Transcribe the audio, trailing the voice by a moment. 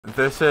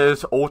this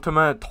is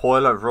Ultimate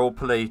Toilet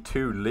Roleplay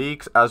 2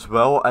 leaks as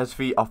well as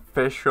the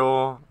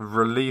official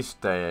release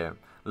date.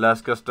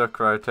 Let's get stuck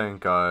right in,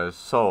 guys.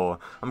 So,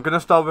 I'm going to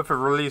start with the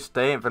release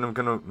date, then I'm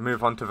going to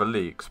move on to the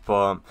leaks.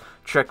 But,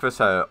 check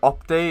this out.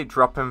 Update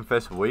dropping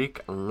this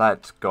week.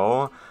 Let's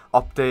go.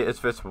 Update is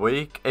this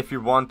week. If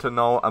you want to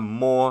know a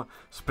more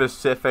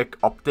specific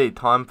update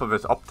time for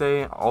this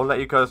update, I'll let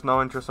you guys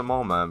know in just a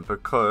moment.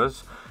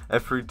 Because,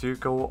 if we do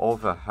go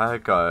over here,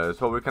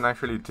 guys, what we can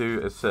actually do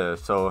is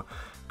this. So,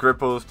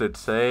 Gribbles did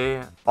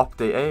say,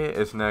 Update A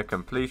is near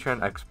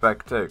completion.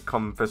 Expect it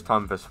come this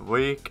time this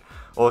week.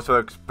 Also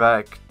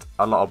expect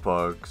a lot of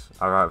bugs.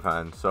 Alright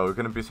then, so we're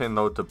going to be seeing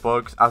loads of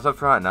bugs. As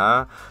of right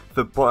now,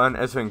 the button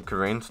isn't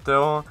green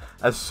still.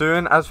 As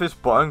soon as this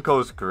button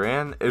goes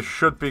green, it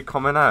should be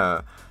coming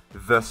out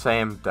the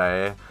same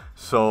day.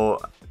 So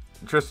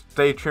just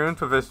stay tuned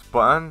for this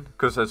button,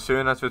 because as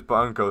soon as this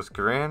button goes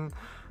green,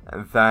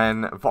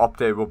 then the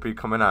update will be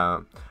coming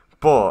out.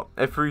 But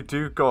if we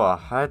do go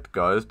ahead,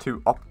 guys, to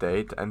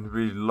update and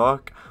we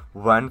look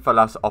when the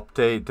last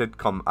update did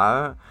come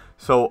out.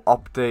 So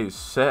update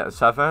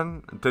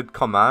 7 did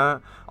come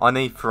out on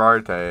a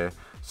Friday.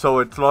 So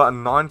it's like a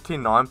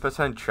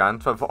 99%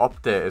 chance of the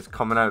update is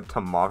coming out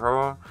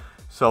tomorrow.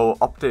 So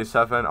update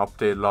 7,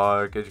 update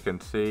log, as you can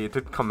see, it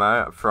did come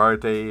out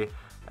Friday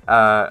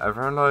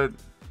around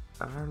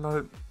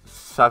like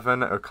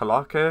 7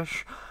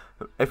 o'clock-ish.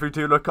 If we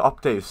do look at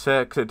update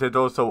 6, it did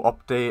also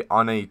update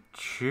on a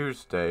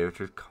Tuesday, which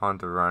is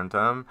kind of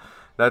random.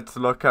 Let's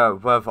look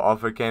at whether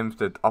other games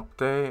did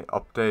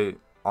update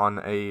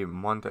on a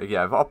Monday.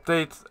 Yeah, the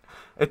updates,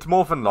 it's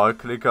more than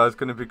likely, guys,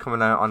 going to be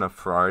coming out on a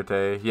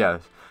Friday.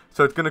 Yes,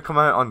 so it's going to come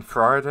out on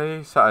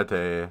Friday,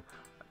 Saturday.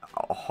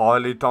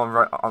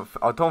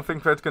 I don't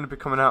think that it's going to be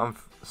coming out on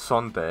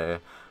Sunday.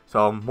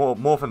 So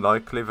more than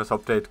likely, this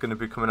update is going to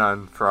be coming out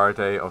on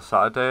Friday or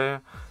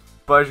Saturday.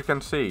 But as you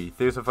can see,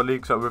 these are the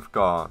leaks that we've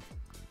got.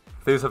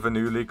 These are the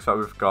new leaks that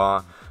we've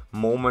got.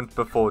 Moment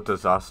before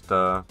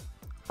disaster.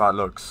 That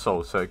looks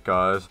so sick,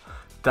 guys.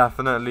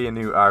 Definitely a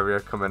new area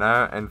coming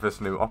out in this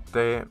new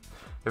update.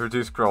 If we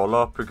do scroll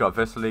up, we got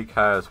this leak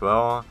here as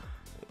well.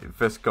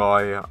 This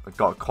guy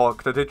got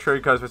cocked. I did show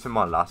you guys this in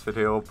my last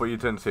video, but you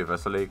didn't see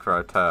this leak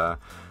right here.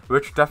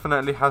 Which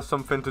definitely has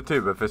something to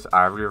do with this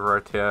area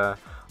right here.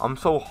 I'm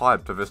so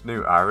hyped for this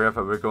new area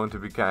that we're going to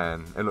be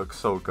getting. It looks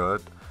so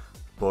good.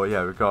 But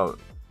yeah, we got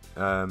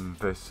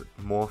this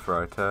morph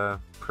right here.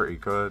 Pretty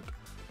good.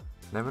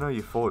 Let me know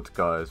your thoughts,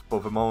 guys.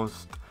 But the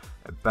most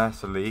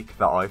best leak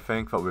that I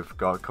think that we've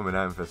got coming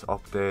out of this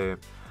update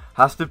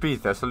has to be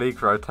this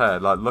leak right here.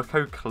 Like, look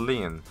how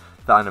clean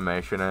the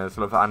animation is.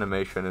 Look, the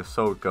animation is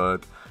so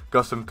good.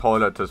 Got some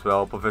toilets as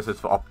well, but this is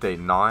for update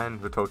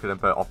 9. We're talking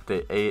about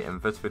update 8 in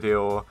this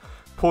video.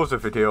 Pause the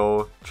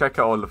video, check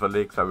out all of the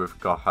leaks that we've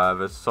got here.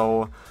 There's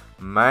so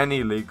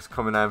many leaks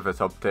coming out of this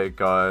update,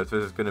 guys.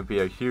 This is going to be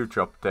a huge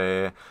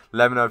update.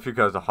 Let me know if you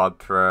guys are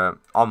hyped for it.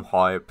 I'm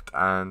hyped,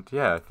 and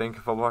yeah, thank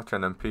you for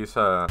watching, and peace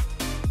out.